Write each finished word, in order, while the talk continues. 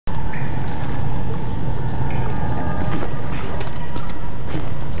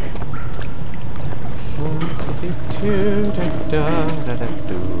Oh,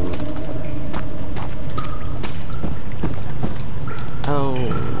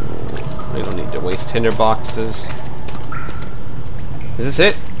 we don't need to waste tinder boxes. Is this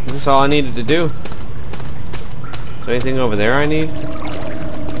it? Is this all I needed to do? Is there anything over there I need?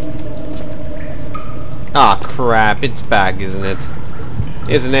 Ah, crap. It's back, isn't it?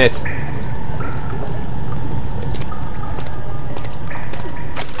 Isn't it?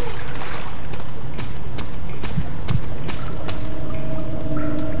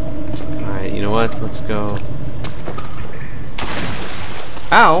 Alright, you know what? Let's go.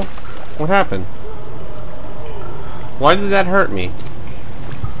 Ow! What happened? Why did that hurt me?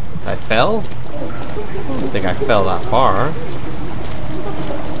 I fell? I don't think I fell that far.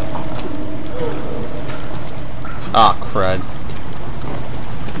 Ah, crud.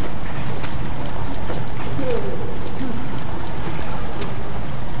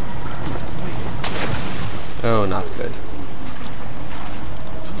 Oh, not good.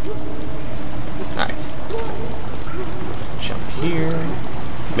 Alright. Jump here.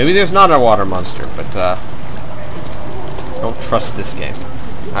 Maybe there's not a water monster, but, don't trust this game.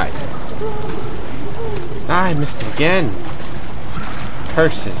 Alright. Ah, I missed it again.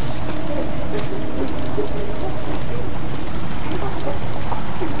 Curses.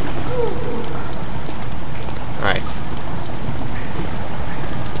 Alright.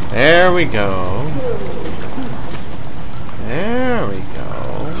 There we go. There we go.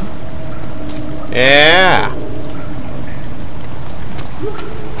 Yeah!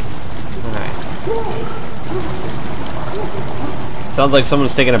 Alright. Sounds like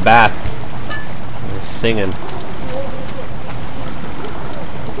someone's taking a bath. They're singing.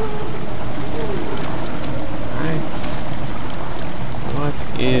 Alright.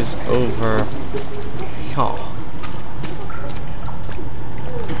 What is over here?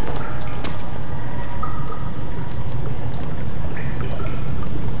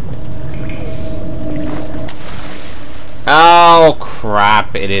 Oh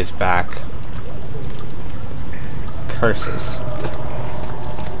crap, it is back. Curses.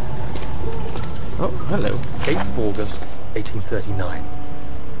 Oh, hello. 8th of August, 1839.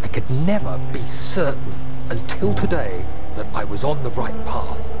 I could never be certain until today that I was on the right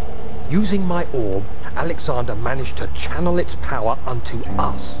path. Using my orb, Alexander managed to channel its power unto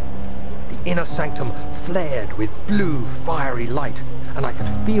us. The inner sanctum flared with blue, fiery light, and I could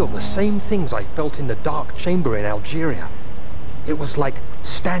feel the same things I felt in the dark chamber in Algeria. It was like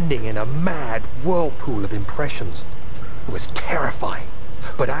standing in a mad whirlpool of impressions. It was terrifying,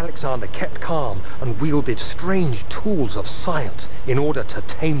 but Alexander kept calm and wielded strange tools of science in order to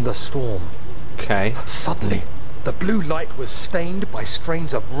tame the storm. Okay. Suddenly, the blue light was stained by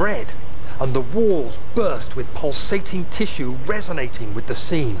strains of red, and the walls burst with pulsating tissue resonating with the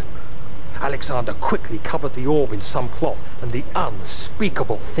scene. Alexander quickly covered the orb in some cloth, and the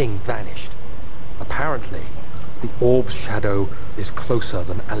unspeakable thing vanished. Apparently, the orb's shadow is closer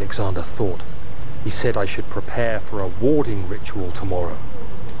than Alexander thought. He said I should prepare for a warding ritual tomorrow.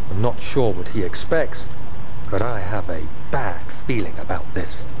 I'm not sure what he expects, but I have a bad feeling about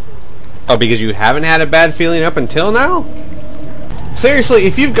this. Oh, because you haven't had a bad feeling up until now? Seriously,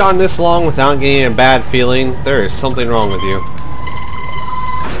 if you've gone this long without getting a bad feeling, there is something wrong with you.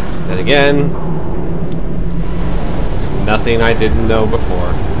 Then again, it's nothing I didn't know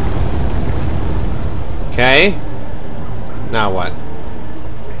before. Okay. Now what?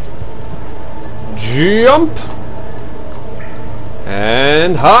 Jump!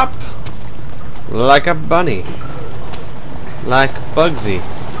 And hop! Like a bunny. Like Bugsy.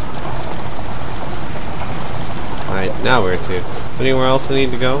 Alright, now where to? Is there anywhere else I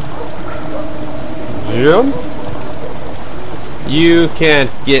need to go? Jump! You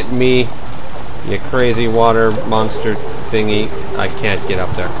can't get me, you crazy water monster thingy. I can't get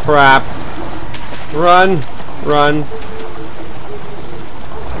up there. Crap! Run! Run!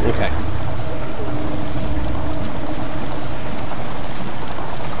 Okay.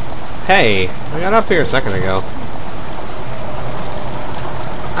 Hey! I got up here a second ago.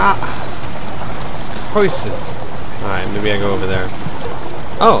 Ah! Choices. Alright, maybe I go over there.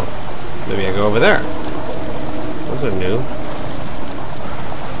 Oh! Maybe I go over there. Those are new.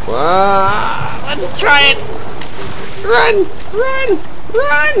 Whoa, let's try it! Run! Run!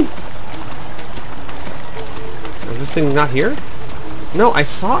 Run! Is this thing not here? No, I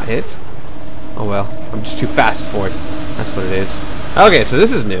saw it. Oh well, I'm just too fast for it. That's what it is. Okay, so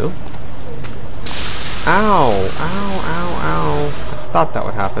this is new. Ow! Ow, ow, ow. I thought that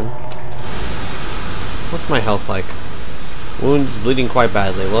would happen. What's my health like? Wound is bleeding quite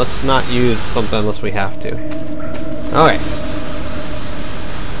badly. Well, let's not use something unless we have to. Alright.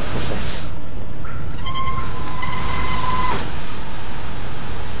 What's this?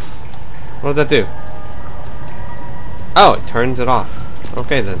 What did that do? Oh, it turns it off.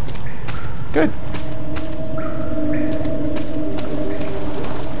 Okay then. Good.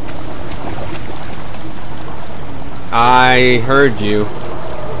 I heard you.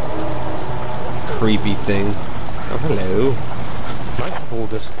 Creepy thing. Oh, hello. 9th of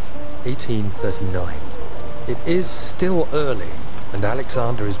August, 1839. It is still early, and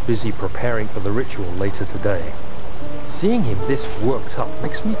Alexander is busy preparing for the ritual later today. Seeing him this worked up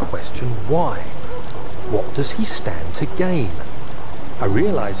makes me question why. What does he stand to gain? I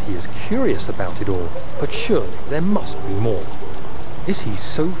realize he is curious about it all, but surely there must be more. Is he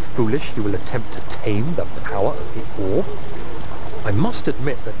so foolish he will attempt to tame the power of the orb? I must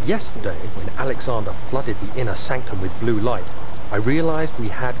admit that yesterday, when Alexander flooded the inner sanctum with blue light, I realized we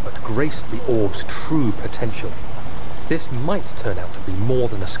had but graced the orb's true potential. This might turn out to be more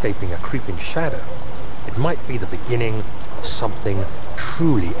than escaping a creeping shadow. It might be the beginning of something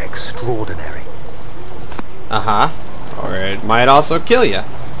truly extraordinary. Or it might also kill you.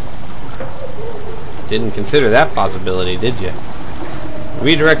 Didn't consider that possibility, did you?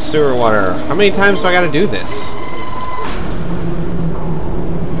 Redirect sewer water. How many times do I gotta do this?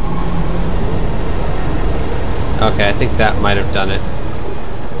 Okay, I think that might have done it.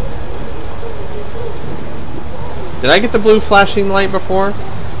 Did I get the blue flashing light before?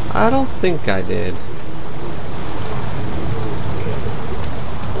 I don't think I did.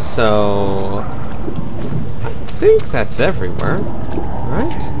 So I think that's everywhere,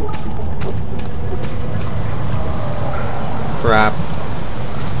 right? Crap.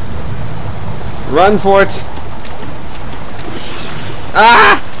 Run for it!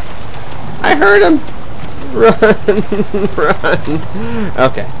 Ah! I heard him! Run! Run!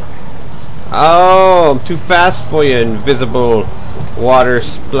 Okay. Oh, I'm too fast for you, invisible water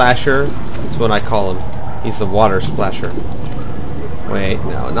splasher. That's what I call him. He's the water splasher. Wait,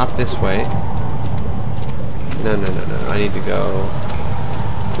 no, not this way. No, no, no, no. I need to go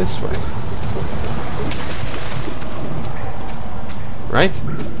this way. Right?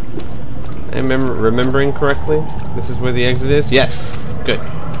 Am I remembering correctly? This is where the exit is? Yes! Good.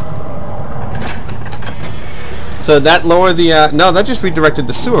 So that lowered the, no, that just redirected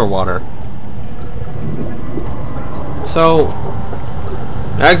the sewer water. So,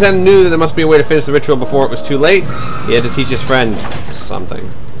 Alexander knew that there must be a way to finish the ritual before it was too late. He had to teach his friend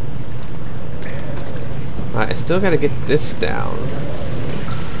something. I still gotta get this down.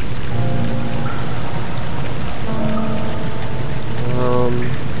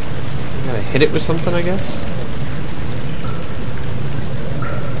 I gotta hit it with something, I guess.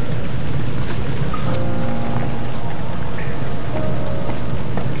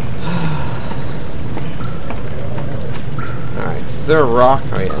 Alright, is there a rock?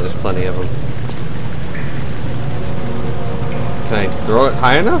 Oh yeah, there's plenty of them. Can I throw it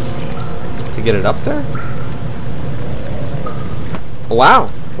high enough to get it up there? Wow,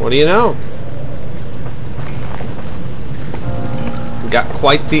 what do you know? Got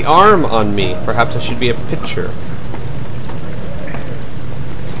quite the arm on me. Perhaps I should be a pitcher.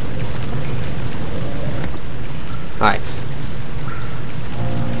 Alright.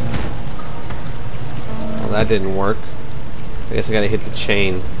 Well, that didn't work. I guess I gotta hit the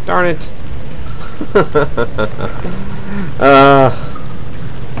chain. Darn it.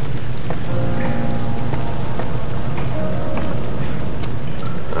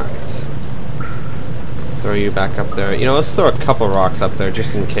 Throw you back up there. You know, let's throw a couple rocks up there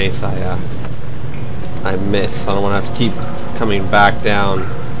just in case I miss. I don't want to have to keep coming back down.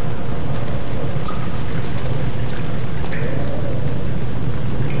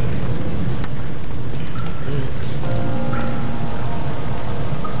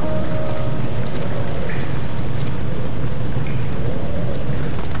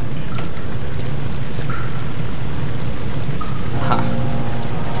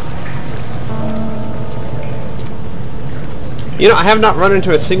 You know, I have not run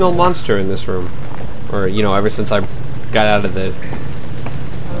into a single monster in this room. Or, you know, ever since I got out of the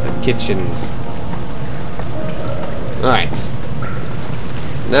kitchens. Alright.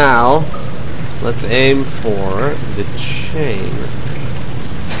 Now, let's aim for the chain.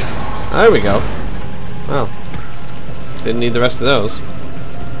 There we go. Oh. Didn't need the rest of those.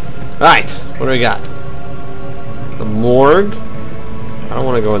 Alright, what do we got? The morgue? I don't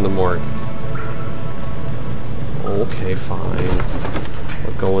want to go in the morgue. Okay, fine.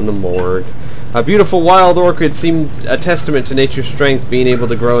 We'll go in the morgue. A beautiful wild orchid seemed a testament to nature's strength, being able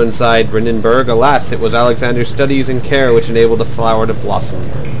to grow inside Brandenburg. Alas, it was Alexander's studies and care which enabled the flower to blossom.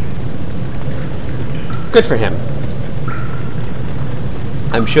 Good for him.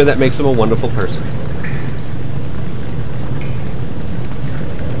 I'm sure that makes him a wonderful person.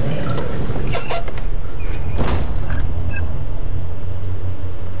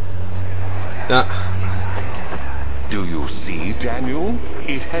 Do you see, Daniel?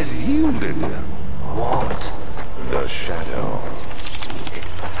 It has yielded. What? The shadow. It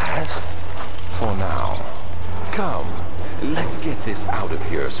has? For now. Come, let's get this out of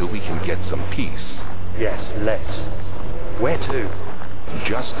here so we can get some peace. Yes, let's. Where to?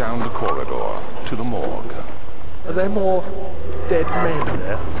 Just down the corridor, to the morgue. Are there more dead men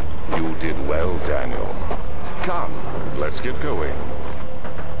there? You did well, Daniel. Come, let's get going.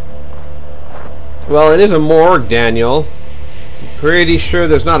 Well, it is a morgue, Daniel. I'm pretty sure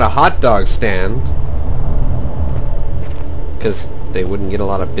there's not a hot dog stand. Because they wouldn't get a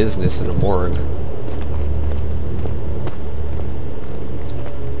lot of business in a morgue.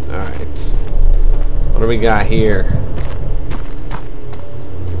 Alright. What do we got here?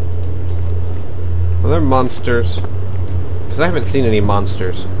 Are there monsters? Because I haven't seen any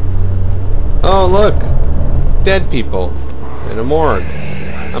monsters. Oh, look! Dead people. In a morgue.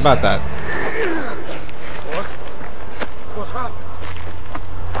 How about that? What happened?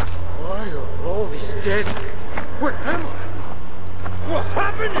 Why are all these dead? Where am I? What's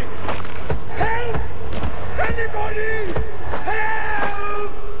happening? Help! Anybody!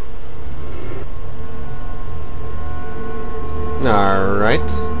 Help!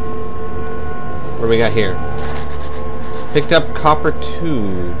 Alright. What do we got here? Picked up copper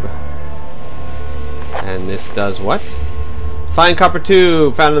tube. And this does what? Fine copper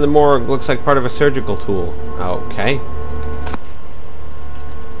tube found in the morgue. Looks like part of a surgical tool. Okay.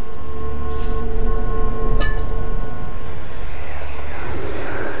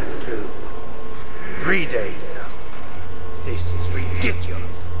 3 days now. This is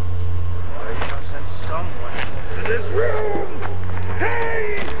ridiculous. Why doesn't someone come to this room?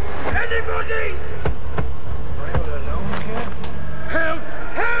 Hey! Anybody! Am I all alone here? Help!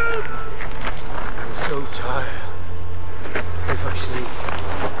 Help! I'm so tired. If I sleep,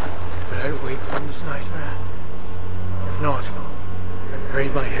 will I wake from this nightmare? If not, I pray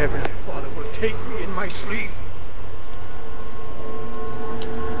my Heavenly Father will take me in my sleep.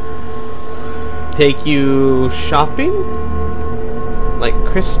 Take you shopping? Like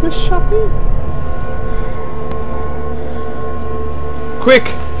Christmas shopping? Quick!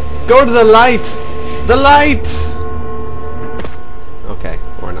 Go to the light! The light! Okay,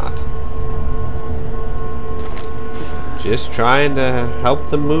 or not. Just trying to help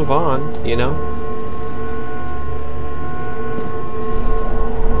them move on, you know?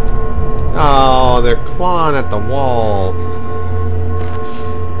 Oh, they're clawing at the wall.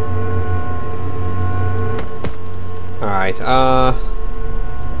 Alright, is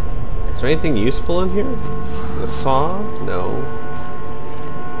there anything useful in here? A saw? No.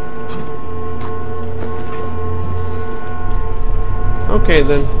 Okay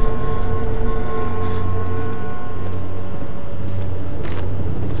then.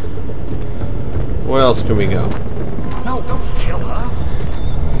 Where else can we go? No, don't kill her.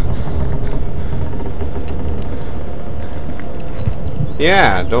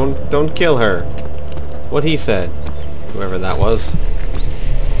 Yeah, don't kill her. What he said. Whoever that was.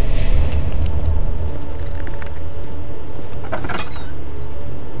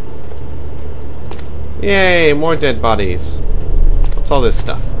 Yay, more dead bodies. What's all this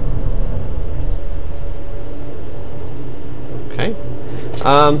stuff? Okay.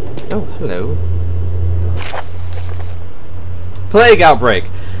 Oh, hello. Plague outbreak.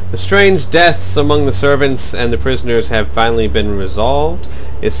 The strange deaths among the servants and the prisoners have finally been resolved.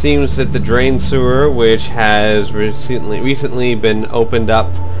 It seems that the drain sewer, which has recently been opened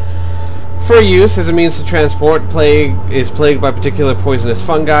up for use as a means to transport, is plagued by particular poisonous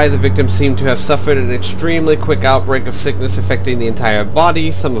fungi. The victims seem to have suffered an extremely quick outbreak of sickness affecting the entire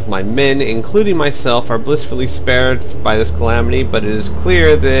body. Some of my men, including myself, are blissfully spared by this calamity, but it is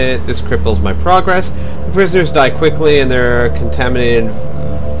clear that this cripples my progress. The prisoners die quickly, and their contaminated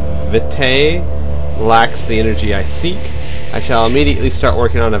vitae lacks the energy I seek. I shall immediately start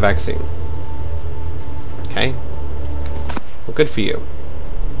working on a vaccine. Okay. Well, good for you.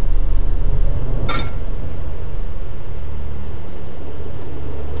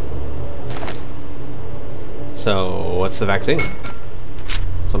 So, what's the vaccine?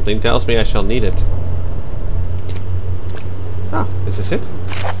 Something tells me I shall need it. Ah, is this it?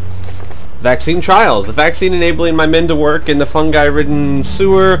 Vaccine trials. The vaccine enabling my men to work in the fungi-ridden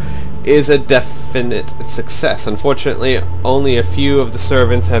sewer is a definite success. Unfortunately, only a few of the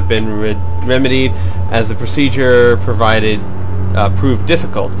servants have been remedied, as the procedure proved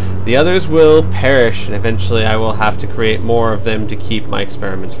difficult. The others will perish, and eventually I will have to create more of them to keep my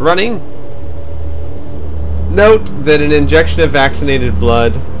experiments running. Note that an injection of vaccinated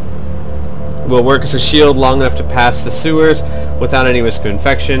blood will work as a shield long enough to pass the sewers without any risk of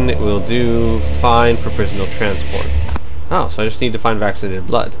infection. It will do fine for personal transport. Oh, so I just need to find vaccinated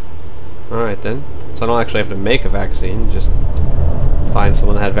blood. Alright then. So I don't actually have to make a vaccine, just find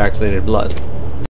someone that had vaccinated blood.